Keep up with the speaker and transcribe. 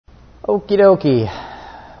Okie dokie.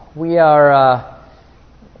 We are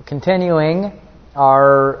continuing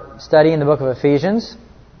our study in the book of Ephesians.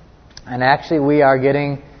 And actually we are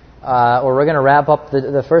getting, or we're going to wrap up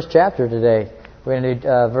the first chapter today. We're going to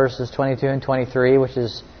do verses 22 and 23, which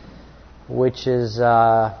is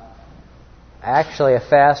actually a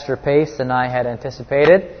faster pace than I had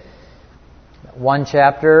anticipated. One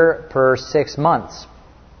chapter per 6 months,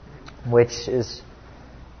 which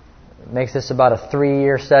makes this about a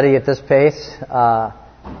 3-year study at this pace. Of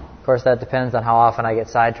course, that depends on how often I get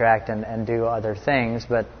sidetracked and do other things.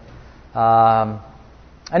 But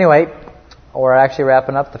anyway, we're actually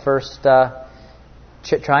wrapping up the first,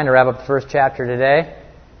 trying to wrap up the first chapter today.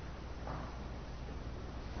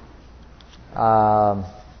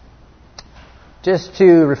 Just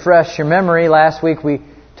to refresh your memory, last week we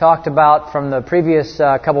talked about, from the previous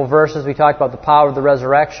couple verses, we talked about the power of the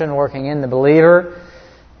resurrection working in the believer.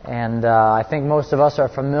 And I think most of us are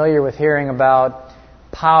familiar with hearing about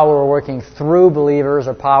power working through believers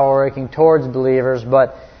or power working towards believers.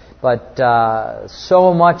 But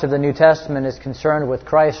so much of the New Testament is concerned with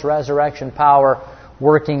Christ's resurrection power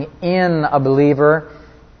working in a believer,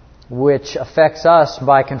 which affects us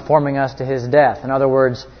by conforming us to His death. In other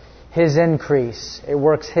words, His increase. It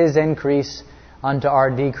works His increase unto our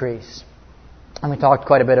decrease. And we talked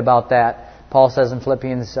quite a bit about that. Paul says in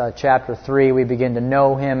Philippians chapter 3, we begin to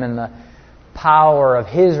know Him in the power of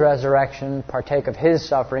His resurrection, partake of His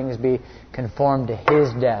sufferings, be conformed to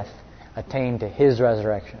His death, attain to His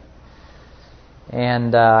resurrection.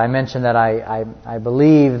 And I mentioned that I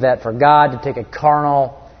believe that for God to take a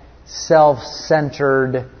carnal,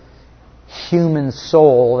 self-centered human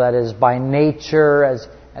soul that is by nature, as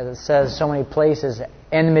it says so many places,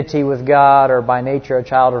 enmity with God, or by nature a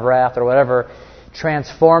child of wrath, or whatever,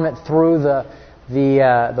 transform it through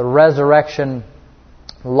the resurrection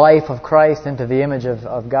life of Christ into the image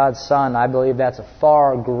of God's Son. I believe that's a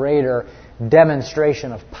far greater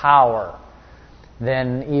demonstration of power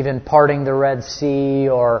than even parting the Red Sea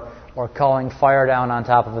or calling fire down on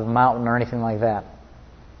top of a mountain or anything like that.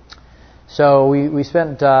 So we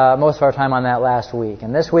spent most of our time on that last week.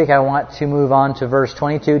 And this week I want to move on to verse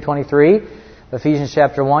 22, 23, Ephesians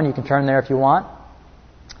chapter 1. You can turn there if you want.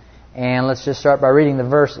 And let's just start by reading the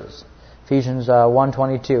verses. Ephesians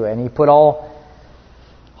 1:22. And He put all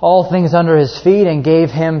things under His feet and gave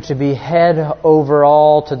Him to be head over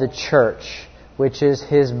all to the church, which is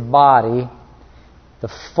His body, the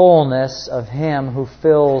fullness of Him who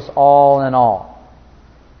fills all in all.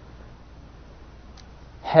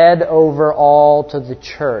 Head over all to the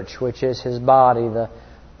church, which is His body, the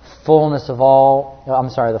fullness of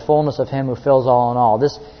Him who fills all in all.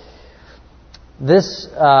 This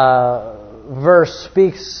verse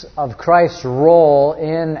speaks of Christ's role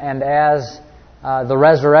in and as the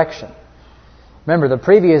resurrection. Remember, the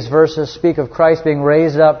previous verses speak of Christ being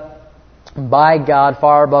raised up by God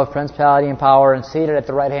far above principality and power and seated at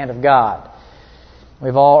the right hand of God.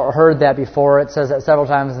 We've all heard that before. It says that several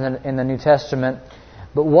times in the New Testament.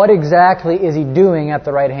 But what exactly is He doing at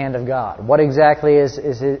the right hand of God? What exactly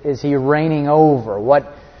is He reigning over?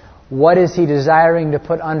 What is He desiring to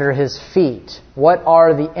put under His feet? What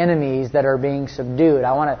are the enemies that are being subdued?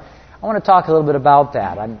 I want to talk a little bit about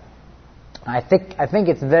that. I think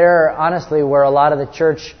it's there, honestly, where a lot of the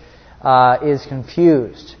church is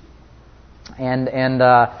confused, and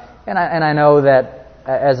I know that,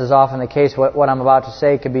 as is often the case, what I'm about to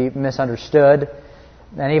say could be misunderstood,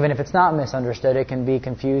 and even if it's not misunderstood, it can be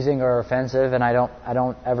confusing or offensive, and I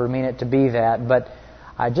don't ever mean it to be that. But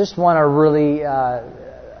I just want to really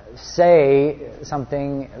say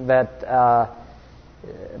something that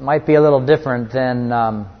might be a little different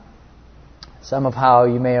than some of how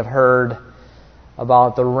you may have heard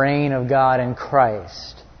about the reign of God in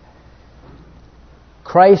Christ.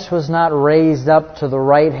 Christ was not raised up to the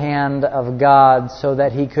right hand of God so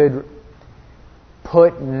that He could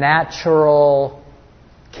put natural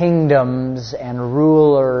kingdoms and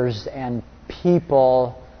rulers and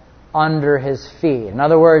people under His feet. In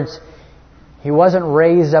other words, He wasn't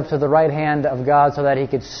raised up to the right hand of God so that He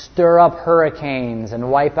could stir up hurricanes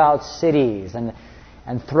and wipe out cities and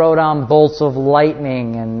throw down bolts of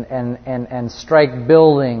lightning and strike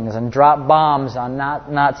buildings and drop bombs on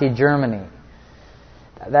Nazi Germany.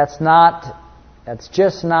 That's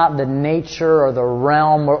just not the nature or the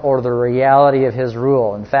realm or the reality of His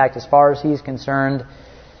rule. In fact, as far as He's concerned,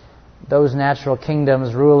 those natural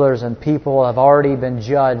kingdoms, rulers, and people have already been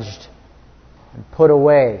judged and put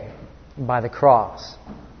away by the cross.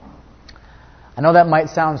 I know that might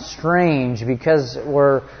sound strange because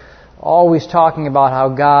we're always talking about how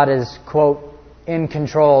God is, quote, in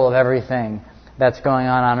control of everything. that's going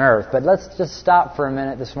on earth. But let's just stop for a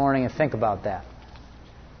minute this morning and think about that.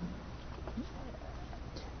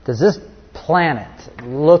 Does this planet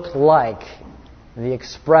look like the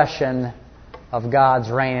expression of God's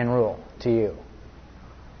reign and rule to you?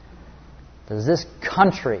 Does this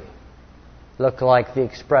country look like the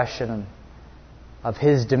expression of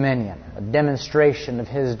His dominion, a demonstration of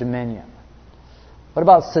His dominion? What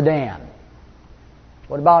about Sudan?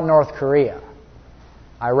 What about North Korea?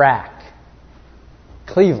 Iraq?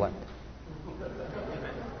 Cleveland?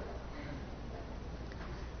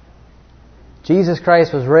 Jesus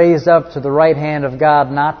Christ was raised up to the right hand of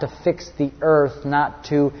God not to fix the earth, not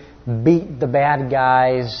to beat the bad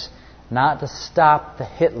guys, not to stop the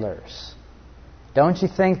Hitlers. Don't you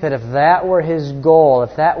think that if that were His goal,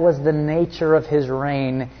 if that was the nature of His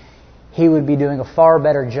reign, He would be doing a far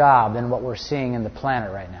better job than what we're seeing in the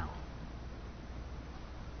planet right now?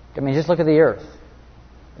 I mean, just look at the earth.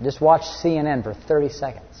 Just watch CNN for 30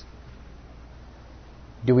 seconds.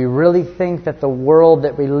 Do we really think that the world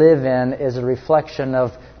that we live in is a reflection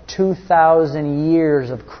of 2,000 years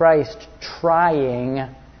of Christ trying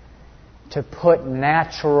to put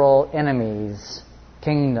natural enemies,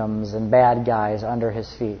 kingdoms, and bad guys under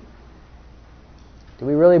His feet? Do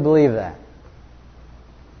we really believe that?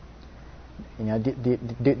 You know,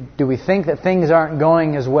 do we think that things aren't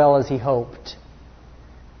going as well as He hoped?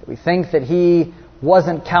 Do we think that He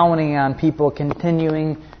wasn't counting on people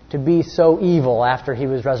continuing to be so evil after He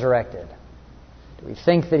was resurrected? Do we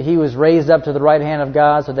think that He was raised up to the right hand of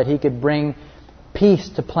God so that He could bring peace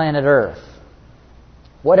to planet Earth?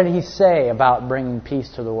 What did He say about bringing peace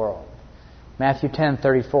to the world? Matthew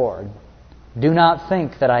 10:34. Do not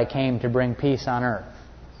think that I came to bring peace on earth.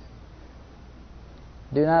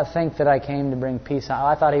 Do not think that I came to bring peace on...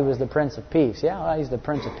 I thought He was the Prince of Peace. Yeah, well, He's the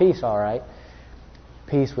Prince of Peace, all right.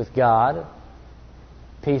 Peace with God.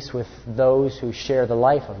 Peace with those who share the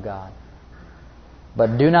life of God.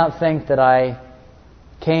 But do not think that I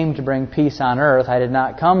came to bring peace on earth. I did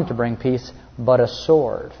not come to bring peace, but a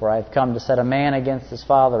sword. For I have come to set a man against his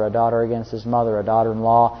father, a daughter against his mother, a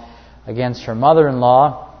daughter-in-law against her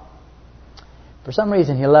mother-in-law. For some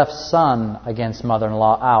reason, He left son against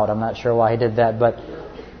mother-in-law out. I'm not sure why He did that, but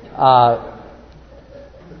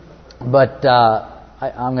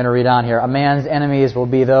I'm going to read on here. A man's enemies will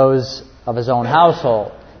be those of his own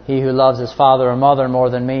household. He who loves his father or mother more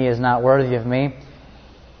than me is not worthy of me.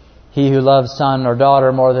 He who loves son or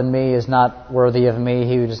daughter more than me is not worthy of me.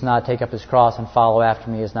 He who does not take up his cross and follow after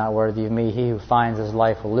me is not worthy of me. He who finds his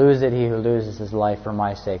life will lose it. He who loses his life for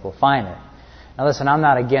my sake will find it. Now listen, I'm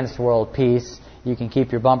not against world peace. You can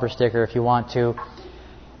keep your bumper sticker if you want to.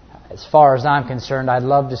 As far as I'm concerned, I'd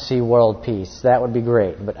love to see world peace. That would be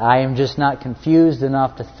great. But I am just not confused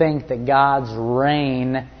enough to think that God's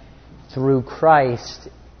reign through Christ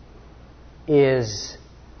is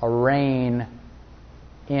a reign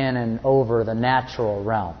in and over the natural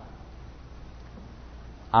realm.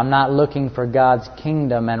 I'm not looking for God's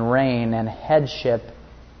kingdom and reign and headship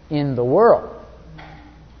in the world.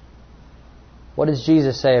 What does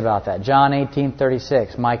Jesus say about that? John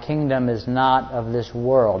 18:36. My kingdom is not of this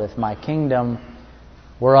world. If my kingdom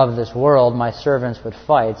were of this world, my servants would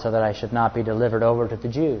fight so that I should not be delivered over to the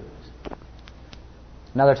Jews.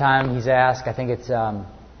 Another time He's asked, I think it's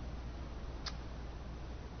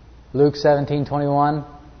Luke 17:21.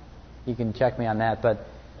 You can check me on that. But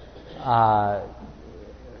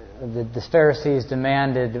the Pharisees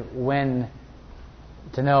demanded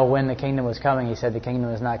to know when the kingdom was coming. He said the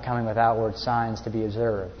kingdom is not coming with outward signs to be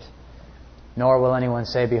observed. Nor will anyone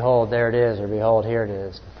say, behold, there it is, or behold, here it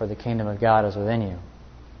is, for the kingdom of God is within you.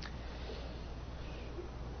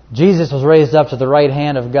 Jesus was raised up to the right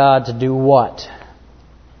hand of God to do what?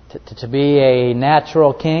 To be a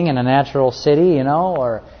natural king in a natural city,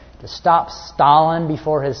 or to stop Stalin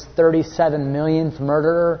before his 37 millionth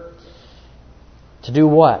murderer? To do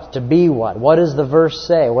what? To be what? What does the verse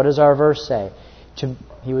say? What does our verse say?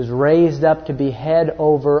 He was raised up to be head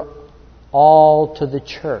over all to the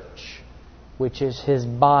church, which is His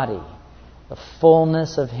body, the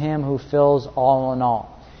fullness of Him who fills all in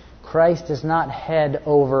all. Christ is not head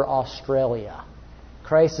over Australia.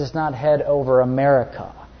 Christ is not head over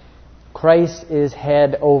America. Christ is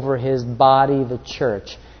head over His body, the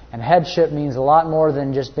church. And headship means a lot more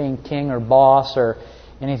than just being king or boss or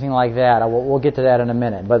anything like that. We'll get to that in a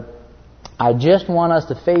minute. But I just want us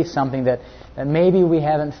to face something that maybe we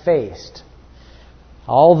haven't faced.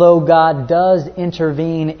 Although God does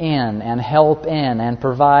intervene in and help in and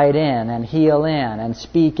provide in and heal in and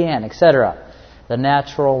speak in, etc., the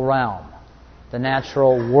natural realm, the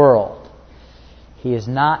natural world, He is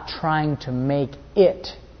not trying to make it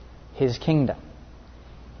His kingdom.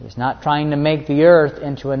 He's not trying to make the earth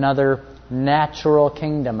into another natural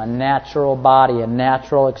kingdom, a natural body, a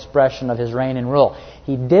natural expression of His reign and rule.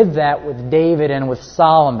 He did that with David and with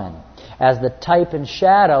Solomon as the type and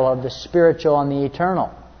shadow of the spiritual and the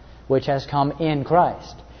eternal, which has come in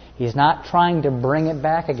Christ. He's not trying to bring it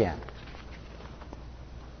back again.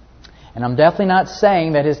 And I'm definitely not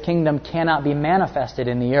saying that His kingdom cannot be manifested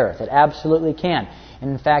in the earth. It absolutely can.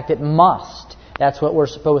 In fact, it must. That's what we're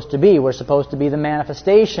supposed to be. We're supposed to be the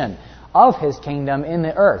manifestation of His kingdom in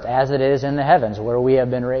the earth, as it is in the heavens, where we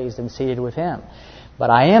have been raised and seated with Him. But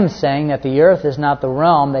I am saying that the earth is not the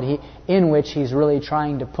realm in which He's really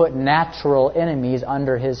trying to put natural enemies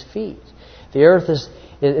under His feet. The earth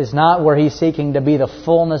is not where He's seeking to be the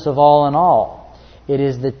fullness of all in all. It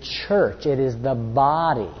is the church. It is the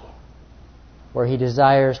body where He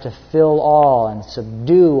desires to fill all and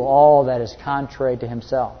subdue all that is contrary to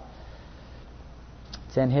Himself.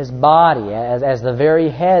 It's in His body, as the very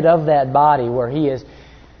head of that body, where He is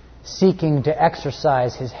seeking to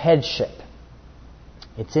exercise His headship.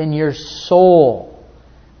 It's in your soul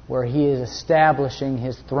where He is establishing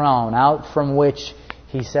His throne, out from which,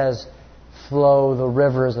 He says, flow the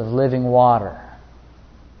rivers of living water.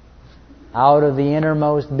 Out of the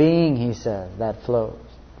innermost being, He says, that flows.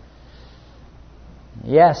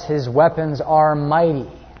 Yes, His weapons are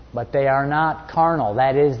mighty, but they are not carnal.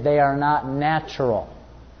 That is, they are not natural.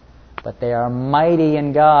 But they are mighty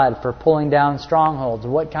in God for pulling down strongholds.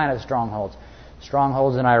 What kind of strongholds?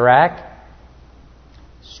 Strongholds in Iraq?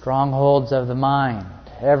 Strongholds of the mind.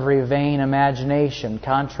 Every vain imagination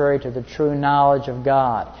contrary to the true knowledge of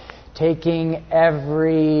God. Taking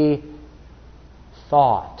every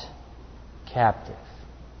thought captive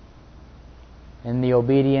in the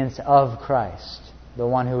obedience of Christ, the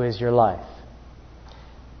one who is your life.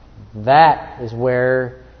 That is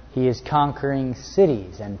where He is conquering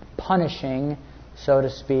cities and punishing, so to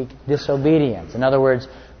speak, disobedience. In other words,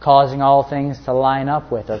 causing all things to line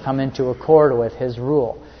up with or come into accord with His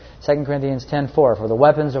rule. 2 Corinthians 10:4, for the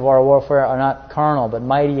weapons of our warfare are not carnal, but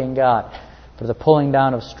mighty in God, for the pulling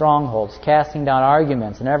down of strongholds, casting down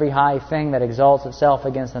arguments, and every high thing that exalts itself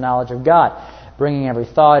against the knowledge of God, bringing every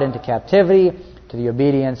thought into captivity to the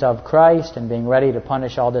obedience of Christ, and being ready to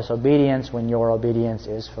punish all disobedience when your obedience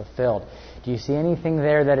is fulfilled. Do you see anything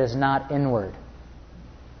there that is not inward?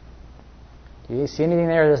 Do you see anything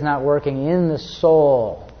there that is not working in the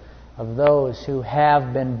soul of those who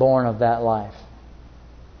have been born of that life?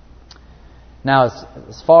 Now,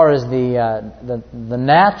 as far as the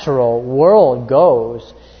natural world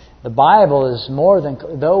goes, the Bible is more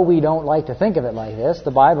than, though we don't like to think of it like this,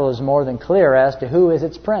 the Bible is more than clear as to who is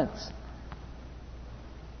its prince.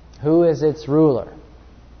 Who is its ruler?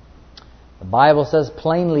 The Bible says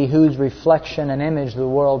plainly whose reflection and image the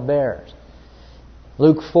world bears.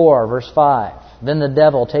 Luke 4, verse 5. Then the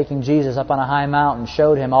devil, taking Jesus up on a high mountain,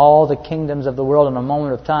 showed Him all the kingdoms of the world in a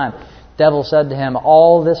moment of time. The devil said to Him,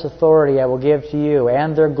 all this authority I will give to you,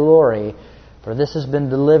 and their glory, for this has been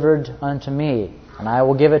delivered unto me, and I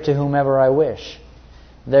will give it to whomever I wish.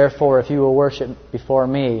 Therefore, if you will worship before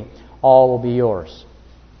me, all will be yours.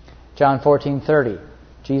 John 14:30.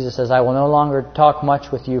 Jesus says, I will no longer talk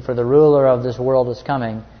much with you, for the ruler of this world is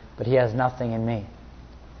coming, but he has nothing in me.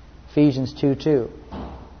 Ephesians 2:2.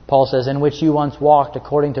 Paul says, in which you once walked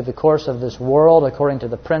according to the course of this world, according to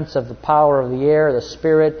the prince of the power of the air, the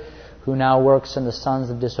spirit who now works in the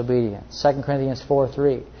sons of disobedience. 2 Corinthians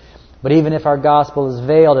 4:3. But even if our gospel is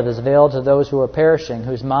veiled, it is veiled to those who are perishing,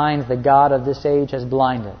 whose minds the God of this age has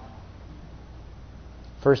blinded.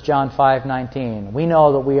 1 John 5:19. We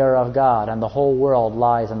know that we are of God, and the whole world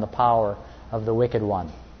lies in the power of the wicked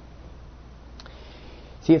one.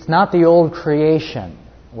 See, it's not the old creation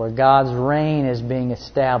where God's reign is being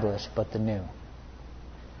established, but the new.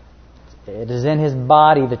 It is in His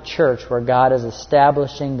body, the church, where God is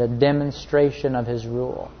establishing the demonstration of His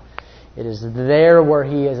rule. It is there where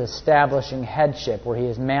He is establishing headship, where He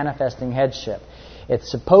is manifesting headship. It's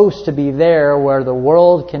supposed to be there where the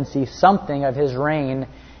world can see something of His reign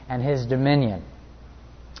and His dominion.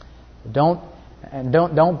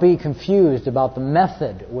 Don't be confused about the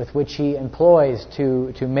method with which He employs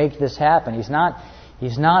to make this happen. He's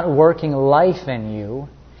not working life in you.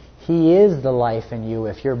 He is the life in you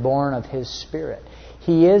if you're born of His Spirit.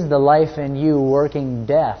 He is the life in you working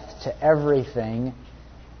death to everything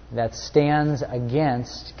that stands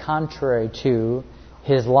against, contrary to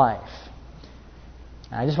His life.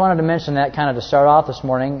 I just wanted to mention that kind of to start off this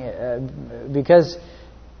morning because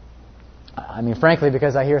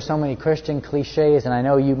I hear so many Christian cliches, and I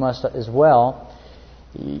know you must as well.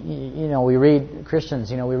 We read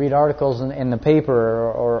Christians, we read articles in the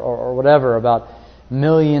paper or whatever about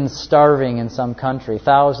millions starving in some country,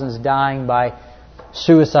 thousands dying by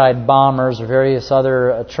suicide bombers or various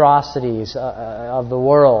other atrocities of the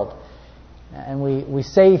world. And we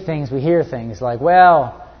say things, we hear things like,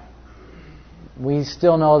 well, we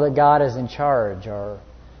still know that God is in charge, or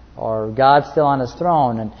God's still on His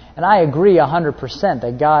throne. And I agree 100%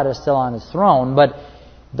 that God is still on His throne, but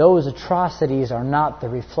those atrocities are not the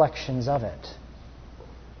reflections of it.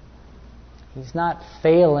 He's not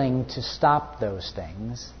failing to stop those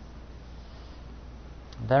things.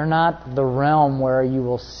 They're not the realm where you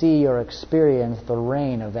will see or experience the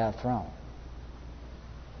reign of that throne.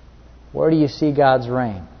 Where do you see God's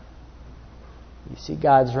reign? You see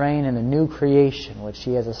God's reign in the new creation, which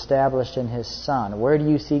He has established in His Son. Where do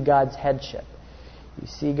you see God's headship? You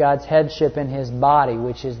see God's headship in His body,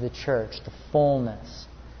 which is the church, the fullness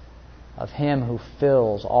of Him who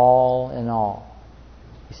fills all in all.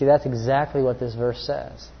 You see, that's exactly what this verse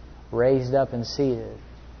says. Raised up and seated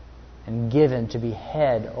and given to be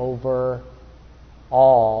head over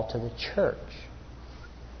all to the church,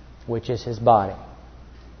 which is His body.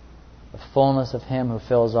 The fullness of Him who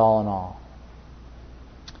fills all in all.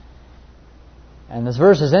 And this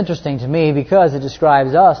verse is interesting to me because it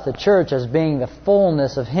describes us, the church, as being the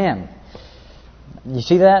fullness of Him. You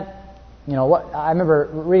see that? You know, I remember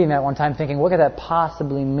reading that one time thinking, what could that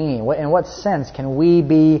possibly mean? In what sense can we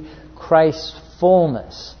be Christ's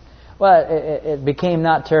fullness? Well, it became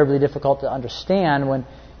not terribly difficult to understand when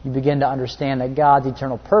you begin to understand that God's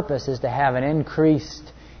eternal purpose is to have an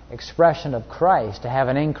increased expression of Christ, to have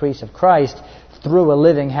an increase of Christ through a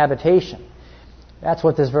living habitation. That's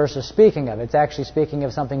what this verse is speaking of. It's actually speaking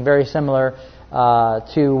of something very similar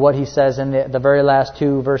to what he says in the very last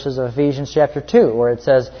two verses of Ephesians chapter 2, where it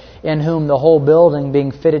says, in whom the whole building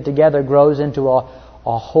being fitted together grows into a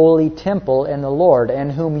holy temple in the Lord,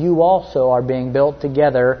 in whom you also are being built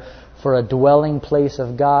together for a dwelling place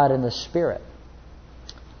of God in the Spirit.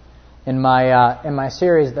 In my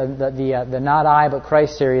series, the Not I But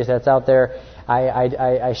Christ series that's out there,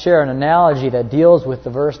 I share an analogy that deals with the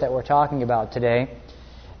verse that we're talking about today,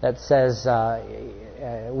 that says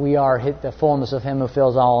we are the fullness of Him who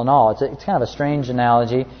fills all in all. It's kind of a strange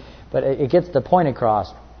analogy, but it gets the point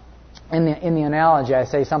across. In the analogy, I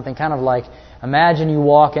say something kind of like, imagine you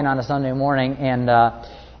walk in on a Sunday morning and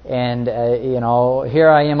here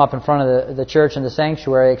I am up in front of the church in the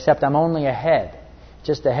sanctuary, except I'm only a head,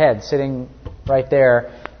 just a head sitting right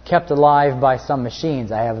there, kept alive by some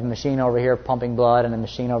machines. I have a machine over here pumping blood and a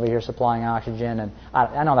machine over here supplying oxygen. And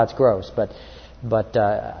I know that's gross, but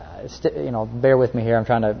bear with me here. I'm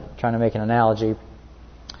trying to make an analogy.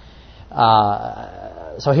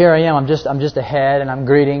 So here I am. I'm just a head, and I'm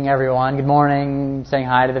greeting everyone. Good morning, saying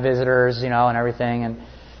hi to the visitors, and everything. And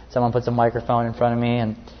someone puts a microphone in front of me,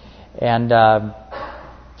 and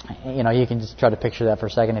you can just try to picture that for a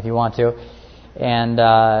second if you want to. And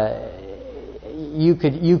you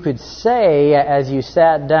could say, as you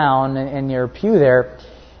sat down in your pew there,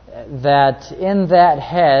 that in that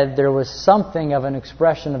head there was something of an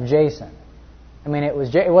expression of Jason. I mean, it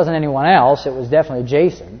wasn't anyone else. It was definitely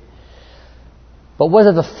Jason. But was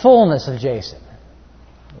it the fullness of Jason?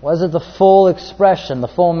 Was it the full expression, the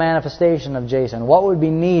full manifestation of Jason? What would be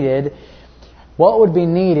needed? What would be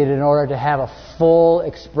needed in order to have a full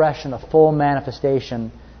expression, a full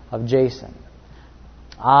manifestation of Jason?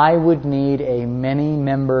 I would need a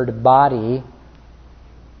many-membered body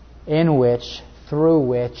through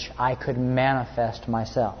which I could manifest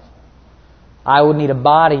myself. I would need a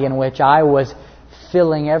body in which I was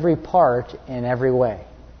filling every part in every way.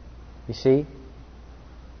 You see?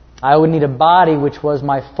 I would need a body which was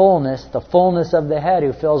my fullness, the fullness of the head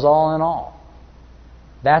who fills all in all.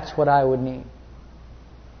 That's what I would need.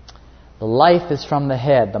 The life is from the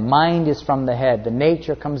head. The mind is from the head. The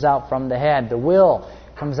nature comes out from the head. The will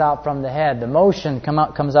comes out from the head. The motion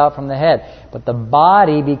comes out from the head. But the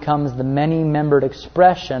body becomes the many-membered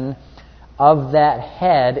expression of that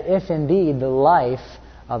head, if indeed the life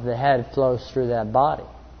of the head flows through that body.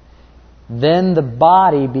 Then the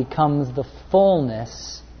body becomes the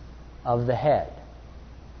fullness of the head.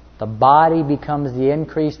 The body becomes the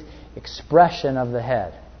increased expression of the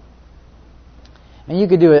head. And you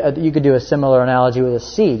could do a similar analogy with a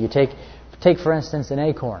seed. You take for instance an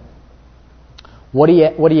acorn. What do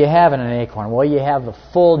you have in an acorn? Well, you have the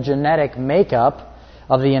full genetic makeup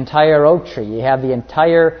of the entire oak tree. You have the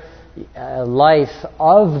entire life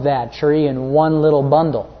of that tree in one little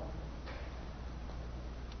bundle.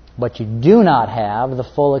 But you do not have the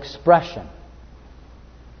full expression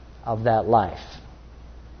of that life.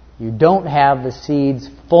 You don't have the seed's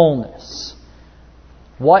fullness.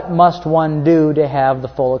 What must one do to have the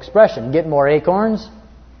full expression? Get more acorns?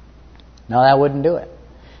 No, that wouldn't do it.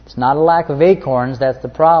 It's not a lack of acorns that's the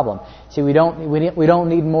problem. See, we don't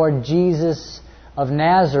need more Jesus of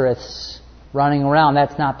Nazareths running around.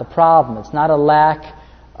 That's not the problem. It's not a lack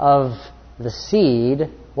of the seed.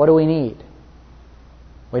 What do we need?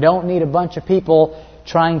 We don't need a bunch of people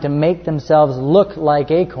trying to make themselves look like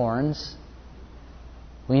acorns.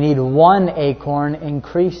 We need one acorn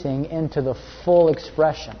increasing into the full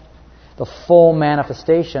expression, the full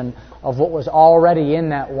manifestation of what was already in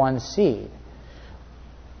that one seed.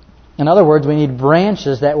 In other words, we need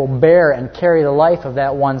branches that will bear and carry the life of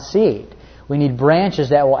that one seed. We need branches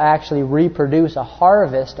that will actually reproduce a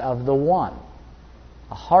harvest of the one.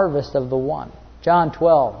 A harvest of the one. John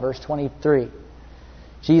 12, verse 23.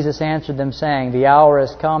 Jesus answered them, saying, "The hour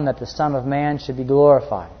has come that the Son of Man should be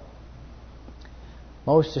glorified.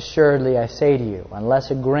 Most assuredly I say to you,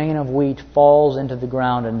 unless a grain of wheat falls into the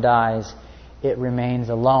ground and dies, it remains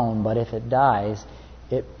alone. But if it dies,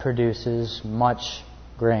 it produces much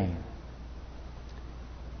grain."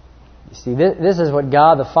 You see, this is what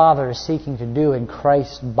God the Father is seeking to do in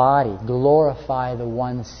Christ's body. Glorify the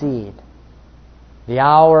one seed. The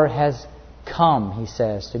hour has come, he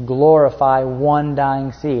says, to glorify one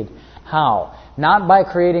dying seed. How? Not by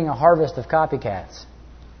creating a harvest of copycats,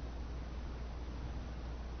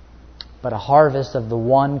 but a harvest of the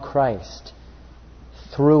one Christ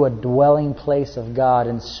through a dwelling place of God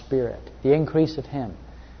in Spirit. The increase of Him.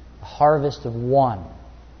 A harvest of one.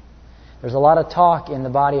 There's a lot of talk in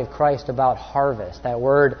the body of Christ about harvest. That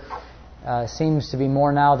word seems to be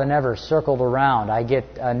more now than ever circled around. I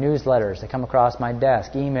get newsletters that come across my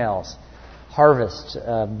desk, emails. Harvest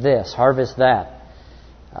this, harvest that.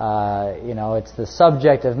 It's the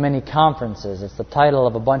subject of many conferences. It's the title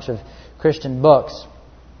of a bunch of Christian books.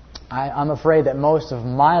 I'm afraid that most of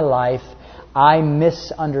my life I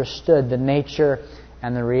misunderstood the nature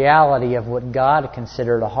and the reality of what God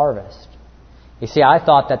considered a harvest. You see, I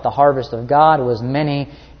thought that the harvest of God was many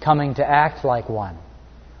coming to act like one,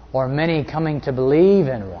 or many coming to believe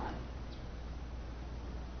in one.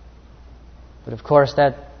 But of course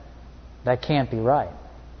that can't be right.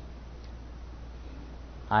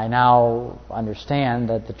 I now understand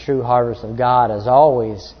that the true harvest of God has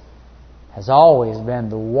always been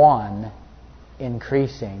the one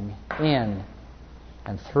increasing in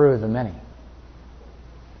and through the many.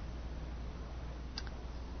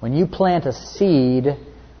 When you plant a seed,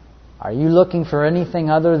 are you looking for anything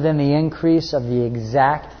other than the increase of the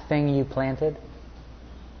exact thing you planted?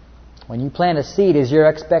 When you plant a seed, is your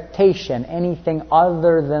expectation anything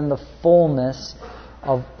other than the fullness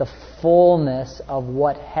of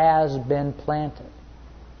what has been planted?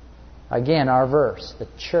 Again, our verse, the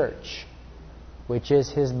church, which is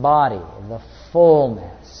His body, the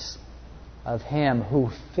fullness of Him who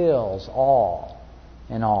fills all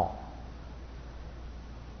in all.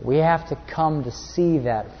 We have to come to see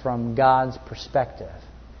that from God's perspective.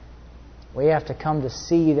 We have to come to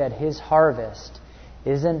see that His harvest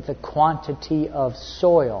isn't the quantity of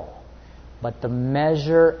soil, but the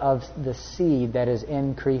measure of the seed that is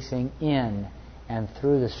increasing in and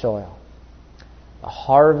through the soil. The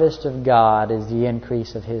harvest of God is the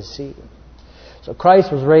increase of His seed. So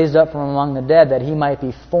Christ was raised up from among the dead that He might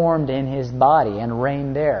be formed in His body and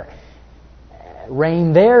reign there.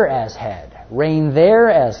 Reign there as head. Reign there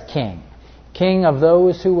as king. King of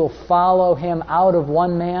those who will follow Him out of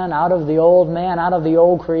one man, out of the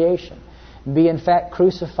old creation. Be in fact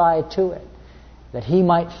crucified to it, that He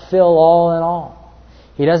might fill all in all.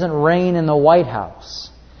 He doesn't reign in the White House.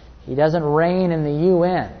 He doesn't reign in the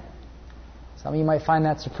UN. Some of you might find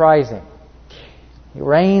that surprising. He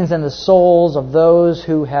reigns in the souls of those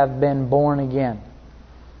who have been born again.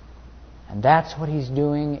 And that's what He's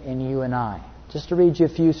doing in you and I. Just to read you a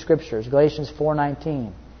few scriptures. Galatians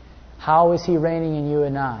 4:19. How is He reigning in you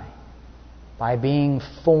and I? By being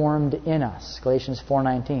formed in us. Galatians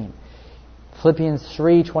 4:19. Philippians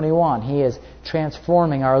 3:21. He is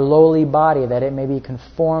transforming our lowly body that it may be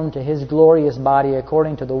conformed to His glorious body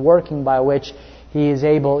according to the working by which He is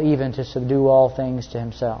able even to subdue all things to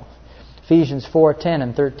Himself. Ephesians 4:10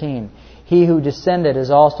 and 13. He who descended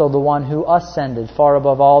is also the one who ascended far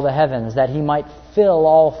above all the heavens, that He might fill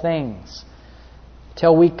all things,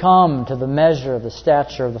 till we come to the measure of the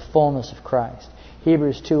stature of the fullness of Christ.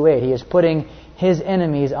 Hebrews 2:8. He is putting His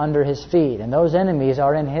enemies under His feet, and those enemies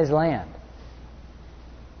are in His land.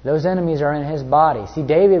 Those enemies are in His body. See,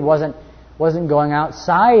 David wasn't going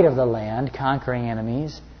outside of the land conquering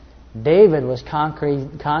enemies. David was conquering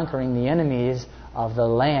the enemies of the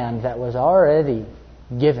land that was already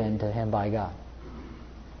given to him by God.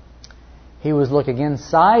 He was looking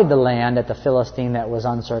inside the land at the Philistine that was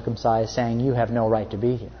uncircumcised, saying, "You have no right to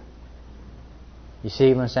be here." You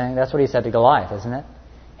see what I'm saying? That's what he said to Goliath, isn't it?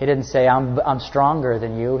 He didn't say, I'm stronger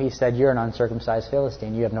than you. He said, you're an uncircumcised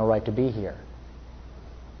Philistine. You have no right to be here.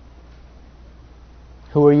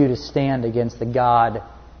 Who are you to stand against the God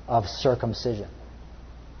of circumcision?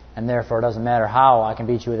 And therefore, it doesn't matter how. I can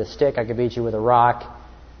beat you with a stick. I can beat you with a rock.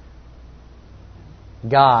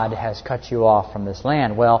 God has cut you off from this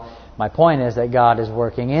land. Well, my point is that God is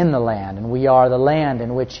working in the land, and we are the land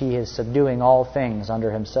in which He is subduing all things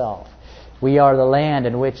under Himself. We are the land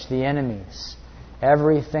in which the enemies,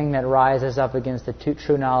 everything that rises up against the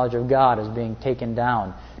true knowledge of God, is being taken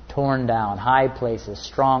down, torn down, high places,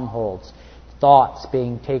 strongholds, thoughts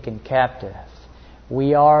being taken captive.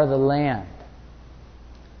 We are the land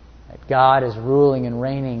that God is ruling and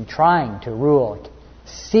reigning, trying to rule,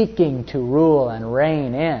 seeking to rule and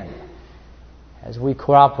reign in as we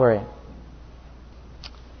cooperate.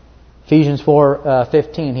 Ephesians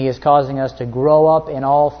 4:15, He is causing us to grow up in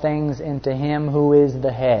all things into Him who is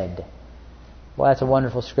the head. Well, that's a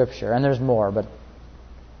wonderful scripture, and there's more, but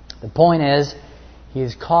the point is, He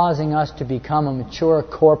is causing us to become a mature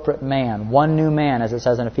corporate man, one new man, as it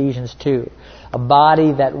says in Ephesians 2, a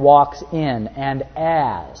body that walks in and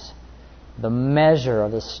as the measure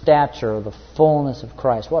of the stature of the fullness of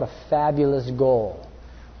Christ. What a fabulous goal.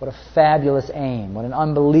 What a fabulous aim. What an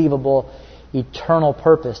unbelievable eternal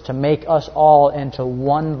purpose to make us all into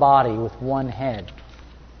one body with one head.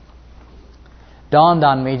 Dawned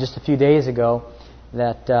on me just a few days ago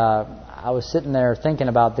that I was sitting there thinking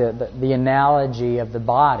about the analogy of the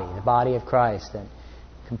body of Christ, and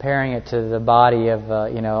comparing it to the body of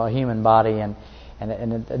a human body, and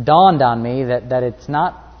it dawned on me that it's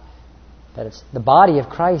not that it's the body of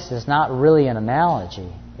Christ is not really an analogy;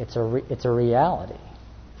 it's a reality.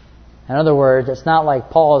 In other words, it's not like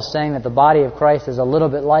Paul is saying that the body of Christ is a little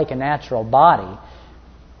bit like a natural body.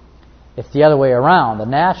 It's the other way around. The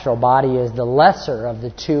natural body is the lesser of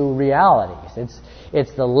the two realities.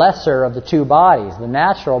 It's the lesser of the two bodies. The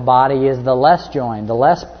natural body is the less joined, the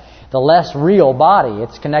less real body.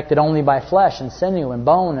 It's connected only by flesh and sinew and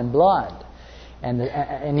bone and blood.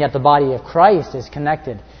 And yet the body of Christ is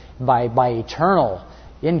connected by eternal,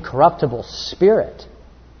 incorruptible spirit.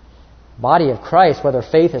 Body of Christ, whether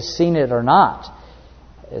faith has seen it or not,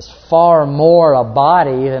 is far more a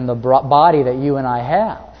body than the body that you and I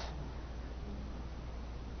have.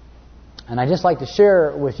 And I'd just like to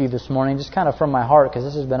share with you this morning, just kind of from my heart, because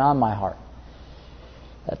this has been on my heart,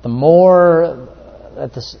 that the more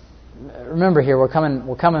that this, remember here, we're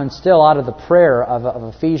coming still out of the prayer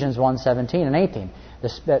of Ephesians 1:17 and 18.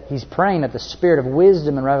 That he's praying that the spirit of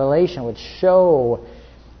wisdom and revelation would show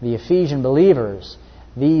the Ephesian believers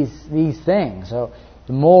these things. So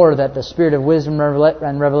the more that the spirit of wisdom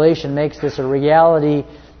and revelation makes this a reality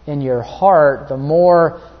in your heart, the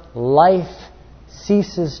more life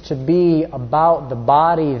ceases to be about the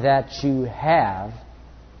body that you have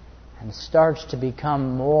and starts to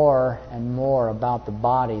become more and more about the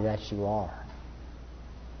body that you are.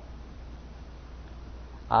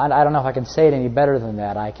 I don't know if I can say it any better than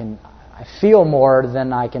that. I feel more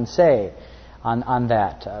than I can say on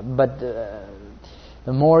that. But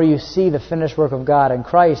the more you see the finished work of God in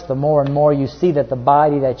Christ, the more and more you see that the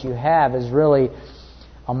body that you have is really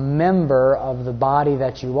a member of the body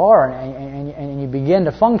that you are, and you begin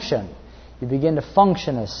to function. You begin to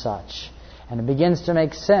function as such. And it begins to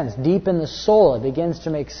make sense. Deep in the soul, it begins to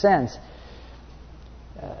make sense.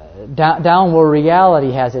 Down where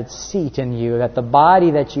reality has its seat in you, that the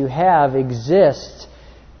body that you have exists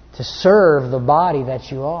to serve the body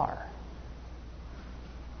that you are.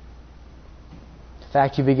 In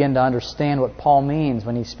fact, you begin to understand what Paul means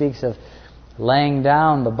when he speaks of laying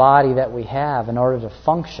down the body that we have in order to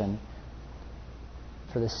function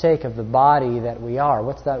for the sake of the body that we are.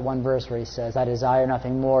 What's that one verse where he says, I desire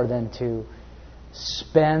nothing more than to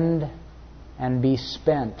spend and be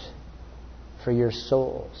spent for your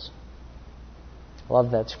souls. I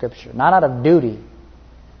love that scripture. Not out of duty,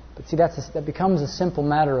 but see, that becomes a simple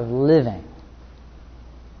matter of living.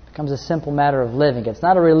 It becomes a simple matter of living. It's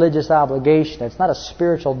not a religious obligation. It's not a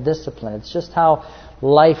spiritual discipline. It's just how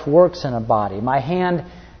life works in a body. My hand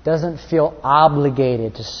doesn't feel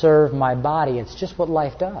obligated to serve my body. It's just what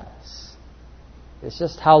life does. It's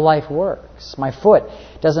just how life works. My foot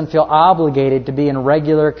doesn't feel obligated to be in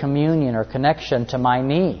regular communion or connection to my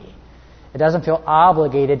knee. It doesn't feel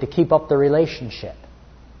obligated to keep up the relationship.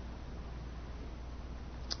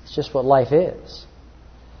 It's just what life is.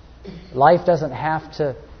 Life doesn't have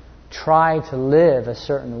to try to live a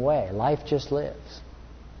certain way. Life just lives.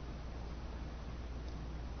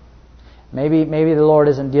 Maybe the Lord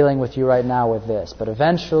isn't dealing with you right now with this, but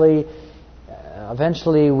eventually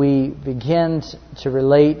eventually we begin to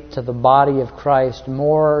relate to the body of Christ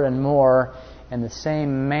more and more in the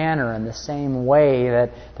same manner, in the same way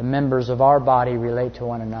that the members of our body relate to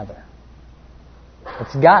one another.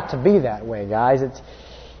 It's got to be that way, guys.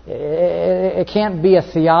 It can't be a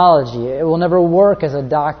theology. It will never work as a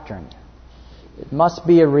doctrine. It must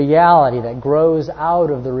be a reality that grows out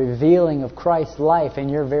of the revealing of Christ's life in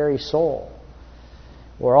your very soul,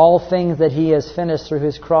 where all things that He has finished through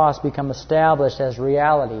His cross become established as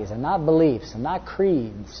realities, and not beliefs, and not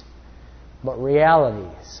creeds, but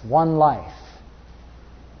realities, one life.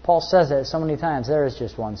 Paul says that so many times. There is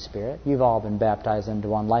just one Spirit. You've all been baptized into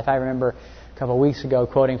one life. I remember a couple of weeks ago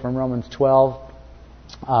quoting from Romans 12,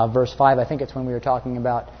 verse 5. I think it's when we were talking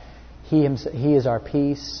about He is our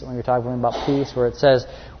peace. When we were talking about peace, where it says,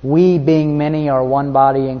 "We being many are one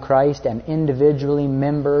body in Christ, and individually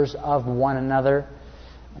members of one another."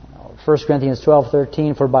 1 Corinthians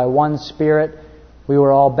 12:13, "For by one Spirit we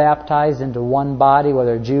were all baptized into one body,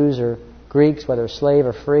 whether Jews or Greeks, whether slave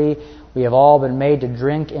or free. We have all been made to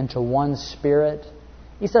drink into one Spirit."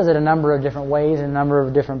 He says it a number of different ways in a number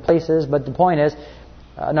of different places, but the point is,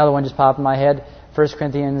 another one just popped in my head, 1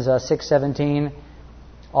 Corinthians 6:17,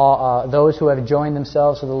 "Those who have joined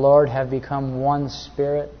themselves to the Lord have become one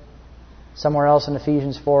Spirit." Somewhere else in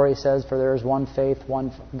Ephesians 4 he says, "For there is one faith,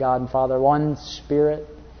 one God and Father, one Spirit."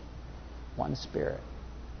 One Spirit.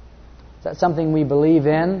 Is that something we believe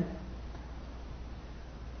in?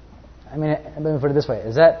 I mean, let me put it this way.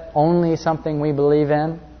 Is that only something we believe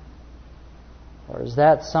in? Or is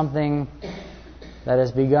that something that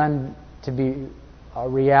has begun to be a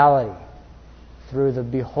reality through the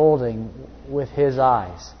beholding with His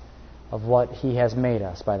eyes of what He has made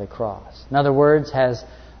us by the cross? In other words, has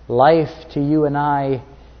life to you and I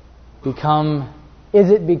is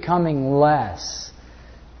it becoming less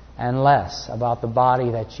and less about the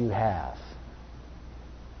body that you have,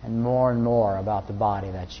 and more about the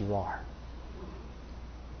body that you are?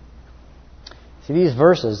 See, these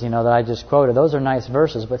verses, that I just quoted, those are nice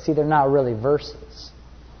verses, but see, they're not really verses.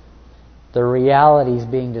 They're realities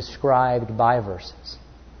being described by verses.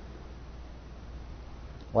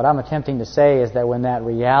 What I'm attempting to say is that when that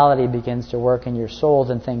reality begins to work in your soul,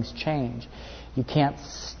 then things change. You can't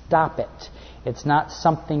stop it. It's not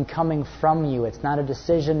something coming from you. It's not a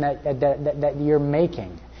decision that you're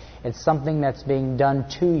making. It's something that's being done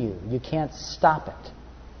to you. You can't stop it.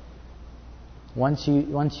 Once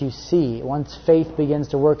faith begins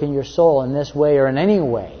to work in your soul in this way or in any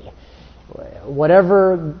way,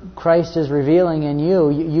 whatever Christ is revealing in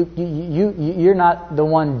you're not the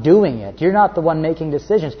one doing it. You're not the one making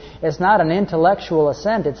decisions. It's not an intellectual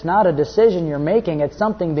assent. It's not a decision you're making. It's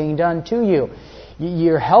something being done to you.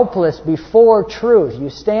 You're helpless before truth. You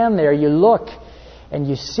stand there, you look, and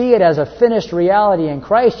you see it as a finished reality in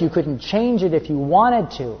Christ. You couldn't change it if you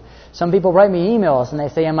wanted to. Some people write me emails and they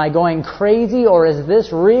say, "Am I going crazy or is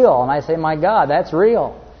this real?" And I say, "My God, that's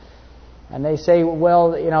real." And they say,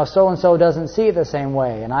 "Well, so-and-so doesn't see it the same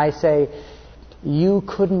way." And I say, "You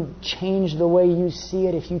couldn't change the way you see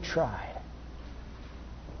it if you tried."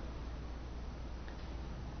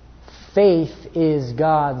 Faith is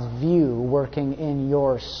God's view working in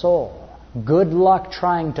your soul. Good luck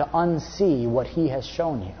trying to unsee what He has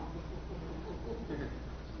shown you.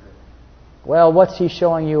 Well, what's He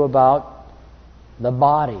showing you about the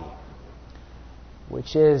body,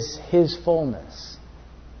 which is His fullness?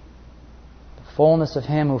 The fullness of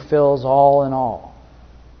Him who fills all in all.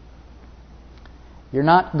 You're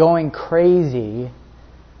not going crazy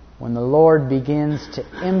when the Lord begins to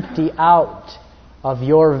empty out of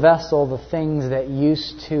your vessel the things that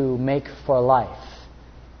used to make for life,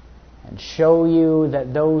 and show you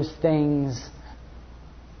that those things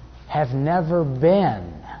have never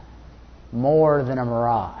been more than a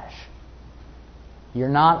mirage. You're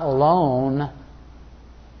not alone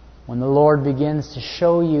when the Lord begins to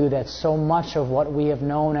show you that so much of what we have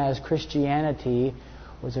known as Christianity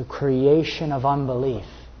was a creation of unbelief.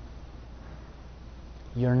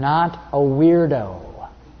 You're not a weirdo.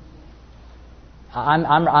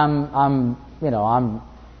 I'm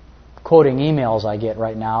quoting emails I get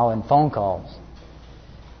right now and phone calls.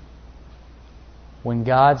 When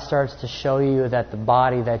God starts to show you that the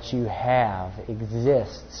body that you have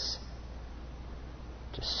exists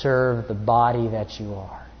to serve the body that you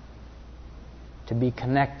are, to be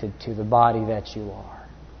connected to the body that you are.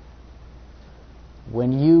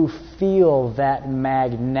 When you feel that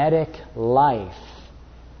magnetic life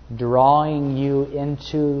drawing you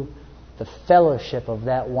into the fellowship of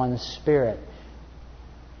that one Spirit,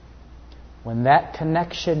 when that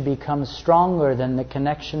connection becomes stronger than the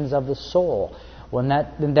connections of the soul, when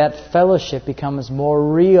that fellowship becomes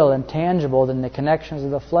more real and tangible than the connections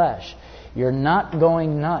of the flesh, you're not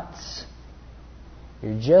going nuts.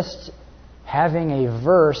 You're just having a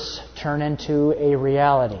verse turn into a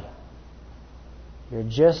reality. You're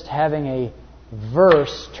just having a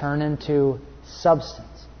verse turn into substance.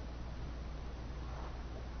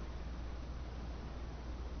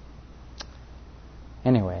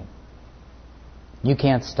 Anyway, you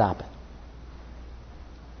can't stop it.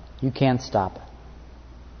 You can't stop it.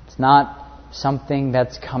 It's not something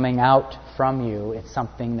that's coming out from you. It's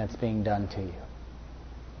something that's being done to you.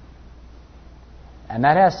 And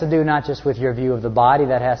that has to do not just with your view of the body,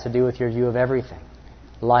 that has to do with your view of everything.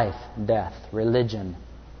 Life, death, religion,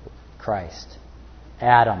 Christ.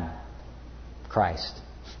 Adam, Christ.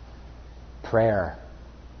 Prayer.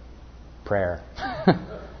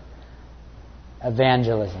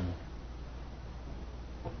 Evangelism.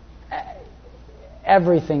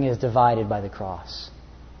 Everything is divided by the cross.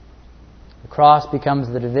 The cross becomes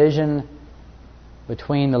the division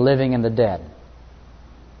between the living and the dead.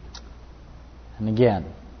 And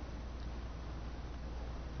again,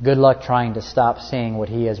 good luck trying to stop seeing what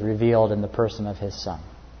He has revealed in the person of His Son.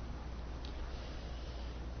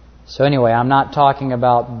 So anyway, I'm not talking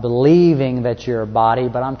about believing that you're a body,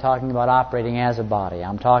 but I'm talking about operating as a body.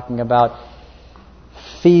 I'm talking about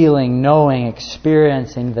feeling, knowing,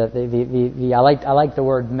 experiencing I like the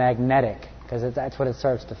word magnetic, because that's what it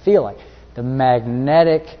starts to feel like. The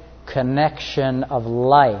magnetic connection of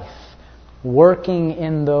life working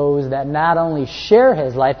in those that not only share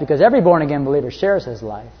His life, because every born-again believer shares His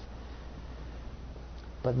life,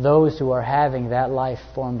 but those who are having that life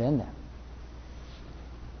formed in them.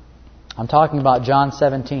 I'm talking about John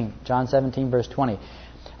 17 verse 20.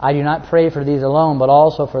 I do not pray for these alone, but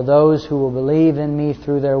also for those who will believe in me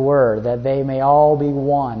through their word, that they may all be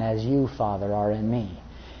one as you, Father, are in me,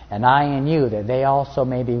 and I in you, that they also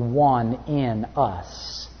may be one in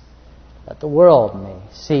us, that the world may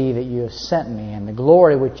see that you have sent me, and the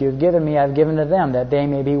glory which you have given me I have given to them, that they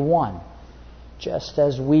may be one, just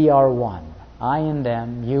as we are one, I in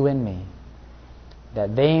them, you in me,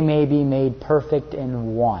 that they may be made perfect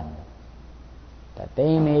in one. That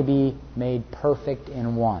they may be made perfect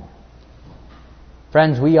in one.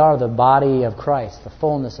 Friends, we are the body of Christ, the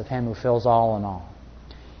fullness of Him who fills all in all.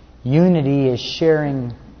 Unity is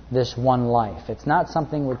sharing this one life. It's not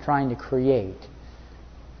something we're trying to create.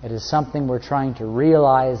 It is something we're trying to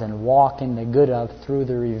realize and walk in the good of through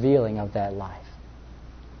the revealing of that life.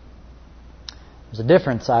 There's a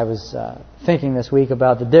difference. I was thinking this week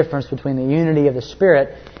about the difference between the unity of the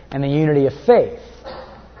Spirit and the unity of faith.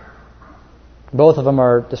 Both of them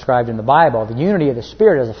are described in the Bible. The unity of the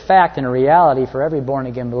Spirit is a fact and a reality for every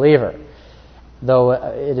born-again believer, though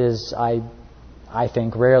it is, I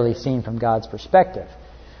think, rarely seen from God's perspective.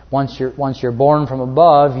 Once you're born from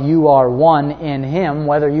above, you are one in Him,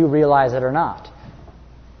 whether you realize it or not.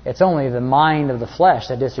 It's only the mind of the flesh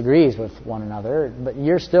that disagrees with one another, but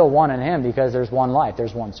you're still one in Him because there's one life,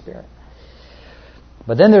 there's one Spirit.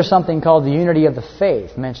 But then there's something called the unity of the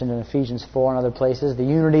faith, mentioned in Ephesians 4 and other places. The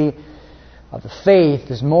unity of the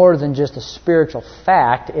faith is more than just a spiritual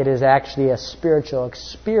fact. It is actually a spiritual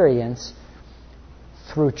experience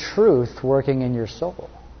through truth working in your soul.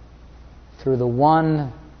 Through the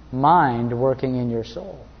one mind working in your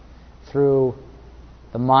soul. Through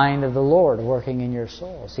the mind of the Lord working in your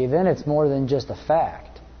soul. See, then it's more than just a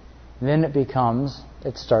fact. Then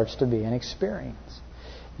it starts to be an experience.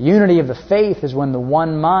 The unity of the faith is when the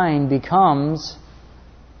one mind becomes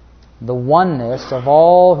the oneness of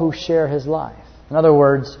all who share His life. In other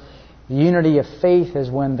words, the unity of faith is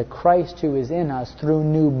when the Christ who is in us through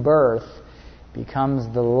new birth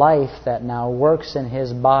becomes the life that now works in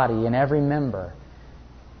His body, in every member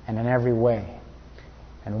and in every way.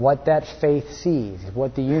 And what that faith sees,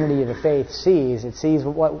 what the unity of the faith sees, it sees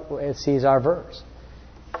our verse.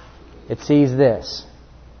 It sees this.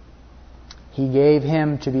 He gave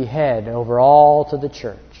Him to be head over all to the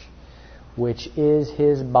church, which is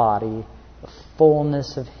His body, the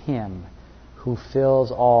fullness of Him who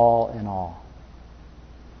fills all in all.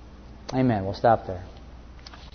 Amen. We'll stop there.